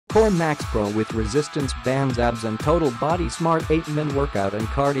Core Max Pro with resistance bands, abs and total body, smart 8-min workout and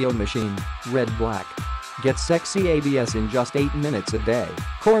cardio machine, red black. Get sexy ABS in just 8 minutes a day.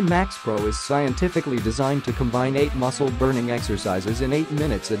 Core Max Pro is scientifically designed to combine 8 muscle-burning exercises in 8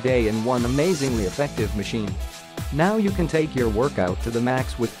 minutes a day in one amazingly effective machine. Now you can take your workout to the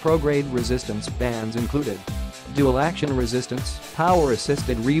max with pro-grade resistance bands included. Dual-action resistance,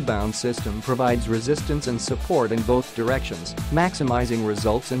 power-assisted rebound system provides resistance and support in both directions, maximizing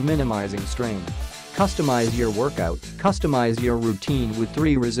results and minimizing strain. Customize your workout, customize your routine with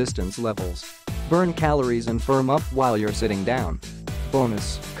 3 resistance levels. Burn calories and firm up while you're sitting down.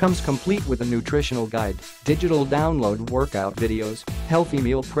 Bonus, comes complete with a nutritional guide, digital download workout videos, healthy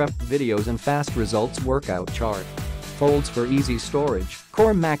meal prep videos and fast results workout chart. Folds for easy storage.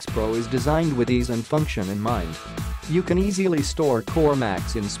 Core Max Pro is designed with ease and function in mind. You can easily store Core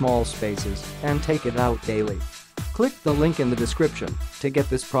Max in small spaces and take it out daily. Click the link in the description to get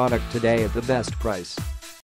this product today at the best price.